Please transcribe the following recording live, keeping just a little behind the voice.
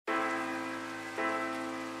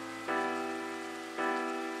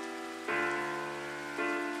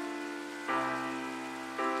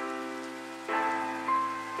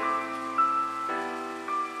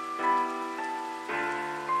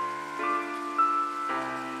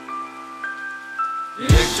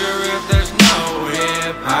Picture if there's no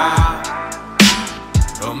hip-hop.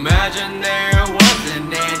 Imagine there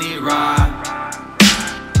wasn't any rock.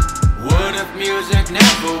 What if music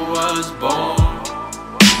never was born?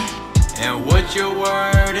 And what's your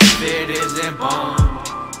word if it isn't born?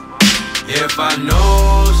 If I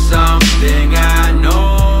know something, I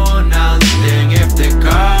know nothing. If the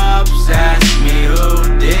cops ask me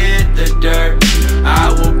who did the dirt, I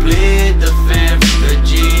will plead the fifth. The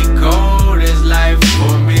G code is life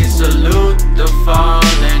for me. Salute the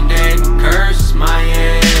fallen and curse my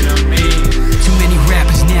enemies. Too many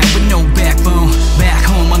rappers now with no backbone. Back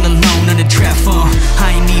home all alone on the trap phone.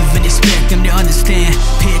 I ain't even expect them to understand.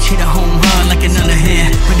 Pitch hit a home run like an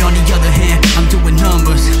underhand. But on the other hand, I'm doing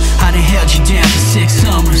numbers. I done held you down for 6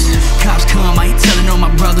 summers. Cops come, I ain't telling all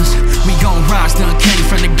my brothers. We gon' rise, done came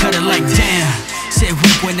from the gutter like damn. Said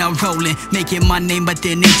whip when I'm rolling, making my name, but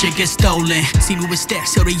their nature gets stolen. See me with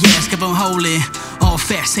stacks, so they ask if I'm holding. All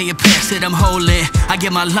fast, saying pass that I'm holding. I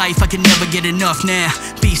get my life, I can never get enough now.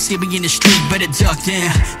 Be silly in the street, better duck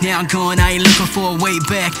down. Now I'm gone, I ain't looking for a way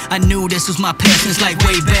back. I knew this was my passion, it's like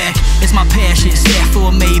way back. It's my passion, staff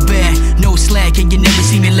for a Maybach. No slacking, you never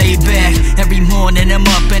see me lay back. Every morning I'm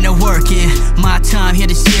up and I'm working. My time here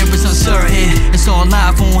this year is uncertain. It's all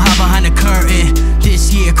live, won't hide behind the curtain.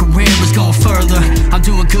 This year career was going further. I'm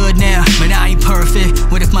doing good now, but I ain't perfect.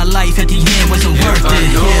 What if my life at the end wasn't worth it? If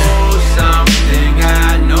I know something,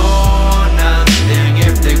 I know nothing.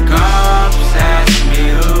 If the cops ask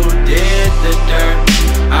me who did the dirt,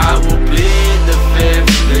 I will plead the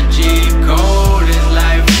fifth. The G code is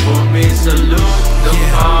life for me. Salute the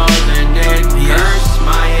fallen and curse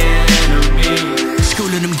my enemies.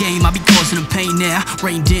 Schooling them game, I be causing them pain now.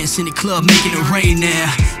 Rain dance in the club, making it rain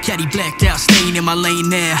now. Caddy blacked out, staying in my lane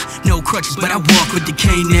now. No crutches, but I walk with the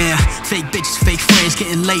cane now. Fake bitches, fake friends,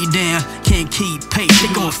 getting laid down. Can't keep pace,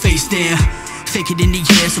 they going face down. Fake it in the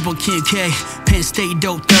ass up on Kim K. Penn State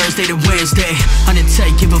dope Thursday to Wednesday.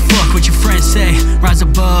 Undertake, give a fuck what your friends say. Rise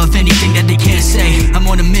above anything that they can't say. I'm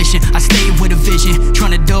on a mission, I stay with a vision.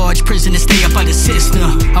 Trying to dodge prison and stay up out the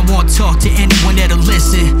system. I won't talk to anyone that'll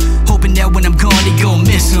listen. Hoping that when I'm gone they gon'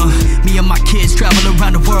 miss them. Me and my kids travel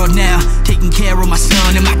around the world now. Taking care of my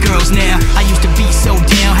son and my girls now. I used to be so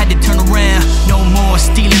down, had to turn around. No more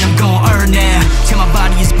stealing, I'm gon' earn now. Till my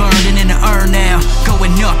body is burning in the urn now.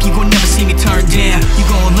 Going up, you gon' never see me turn down. You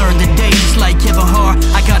gon' learn the day just like Kevin Hart.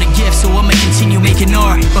 I got a gift, so I'ma continue making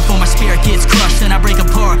art. Before my spirit gets crushed and I break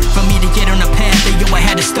apart. For me to get on the path that yo, I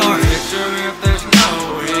had to start. Picture if there's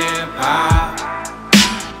no hip-hop.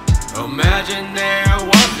 Imagine there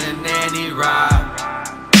wasn't any rock.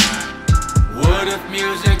 What if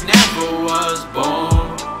music never was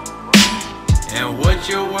born? And what's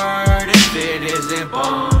your word if it isn't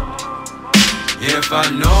born? If I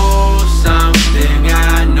know something,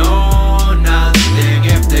 I know